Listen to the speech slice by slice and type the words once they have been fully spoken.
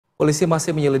Polisi masih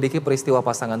menyelidiki peristiwa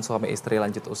pasangan suami istri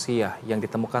lanjut usia yang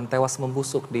ditemukan tewas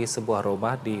membusuk di sebuah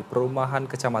rumah di perumahan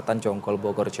Kecamatan Jonggol,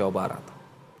 Bogor, Jawa Barat.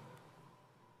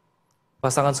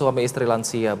 Pasangan suami istri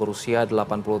lansia berusia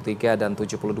 83 dan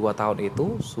 72 tahun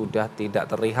itu sudah tidak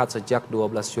terlihat sejak 12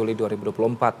 Juli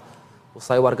 2024.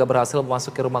 Usai warga berhasil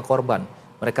memasuki rumah korban,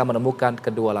 mereka menemukan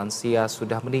kedua lansia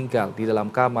sudah meninggal di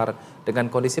dalam kamar dengan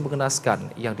kondisi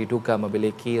mengenaskan yang diduga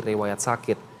memiliki riwayat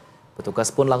sakit.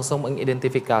 Petugas pun langsung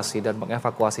mengidentifikasi dan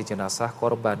mengevakuasi jenazah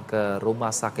korban ke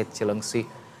Rumah Sakit Cilengsi.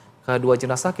 Kedua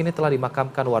jenazah kini telah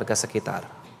dimakamkan warga sekitar.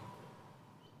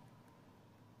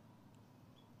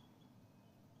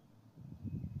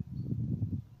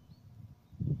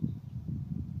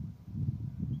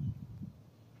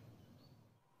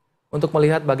 Untuk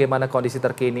melihat bagaimana kondisi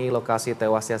terkini lokasi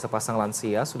tewasnya sepasang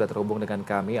lansia, sudah terhubung dengan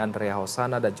kami Andrea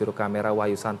Hosana dan juru kamera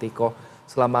Wahyu Santiko.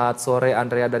 Selamat sore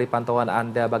Andrea, dari pantauan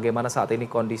Anda bagaimana saat ini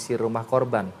kondisi rumah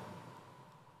korban?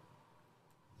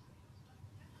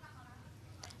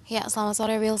 Ya, selamat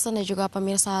sore Wilson dan juga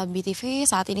pemirsa BTV.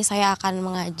 Saat ini saya akan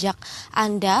mengajak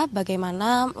Anda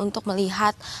bagaimana untuk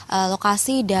melihat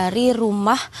lokasi dari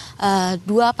rumah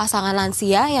dua pasangan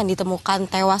lansia yang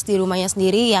ditemukan tewas di rumahnya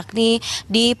sendiri, yakni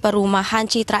di perumahan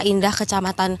Citra Indah,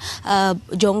 Kecamatan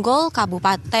Jonggol,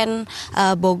 Kabupaten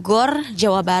Bogor,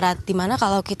 Jawa Barat. Dimana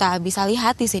kalau kita bisa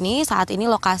lihat di sini saat ini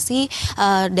lokasi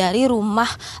dari rumah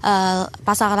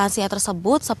pasangan lansia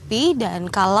tersebut sepi,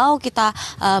 dan kalau kita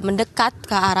mendekat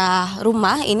ke arah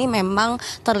rumah ini memang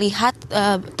terlihat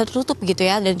tertutup gitu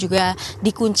ya, dan juga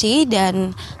dikunci.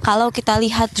 Dan kalau kita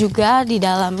lihat juga di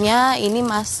dalamnya ini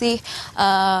masih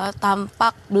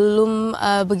tampak belum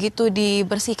begitu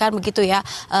dibersihkan begitu ya,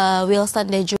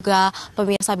 Wilson dan juga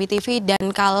pemirsa BTV.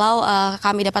 Dan kalau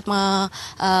kami dapat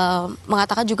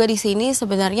mengatakan juga di sini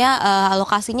sebenarnya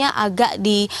lokasinya agak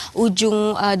di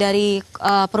ujung dari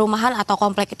perumahan atau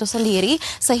komplek itu sendiri,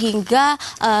 sehingga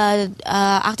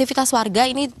aktivitas warga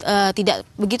ini tidak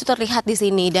begitu terlihat di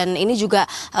sini. Dan ini juga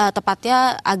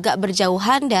tepatnya agak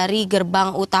berjauhan dari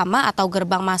gerbang utama atau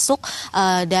gerbang masuk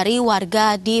dari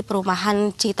warga di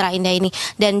perumahan Citra Indah ini.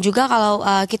 Dan juga kalau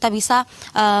kita bisa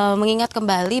mengingat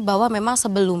kembali bahwa memang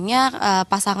sebelumnya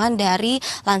pasangan dari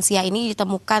lansia ini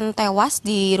ditemukan tewas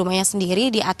di rumahnya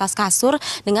sendiri di atas kasur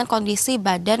dengan kondisi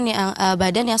badan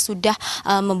yang sudah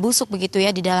membusuk begitu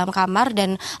ya di dalam kamar.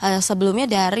 Dan sebelumnya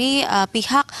dari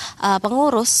pihak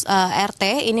pengurus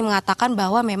RT ini mengatakan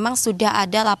bahwa memang sudah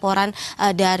ada laporan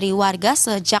dari warga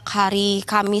sejak hari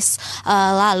Kamis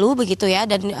lalu begitu ya.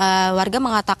 Dan warga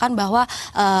mengatakan bahwa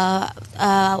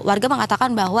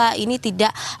ini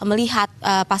tidak melihat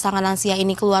pasangan lansia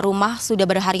ini keluar rumah sudah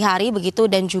berhari-hari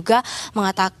begitu. Dan juga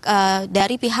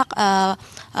dari pihak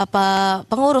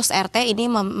pengurus RT ini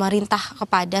memerintah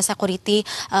kepada security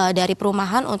dari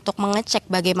perumahan untuk mengecek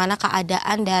bagaimana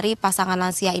keadaan dari pasangan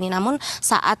lansia ini. Namun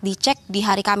saat dicek di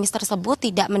hari Kamis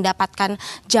tersebut tidak mendapatkan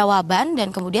jawaban.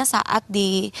 Dan kemudian saat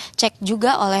dicek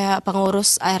juga oleh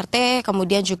pengurus RT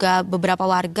kemudian juga beberapa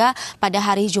warga pada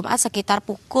hari Jumat sekitar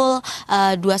pukul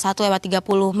 21.30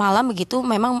 malam begitu,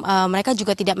 memang mereka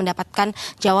juga tidak mendapatkan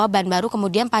jawaban. Baru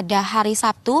kemudian pada hari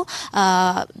Sabtu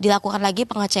dilakukan lagi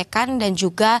pengecekan dan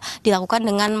juga dilakukan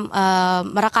dengan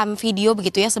merekam video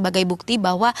begitu ya sebagai bukti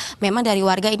bahwa memang dari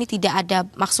warga ini tidak ada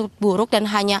maksud buruk dan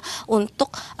hanya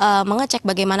untuk mengecek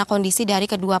bagaimana kondisi dari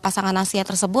kedua pasangan lansia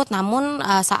tersebut. Namun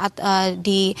saat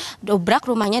didobrak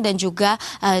rumahnya dan juga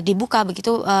dibuka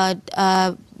begitu,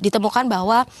 ditemukan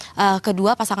bahwa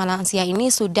kedua pasangan lansia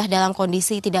ini sudah dalam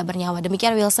kondisi tidak bernyawa.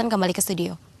 Demikian Wilson, kembali ke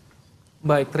studio.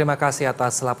 Baik, terima kasih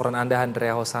atas laporan Anda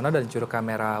Andrea Hosana dan juru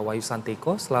kamera Wahyu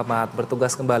Santiko. Selamat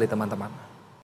bertugas kembali teman-teman.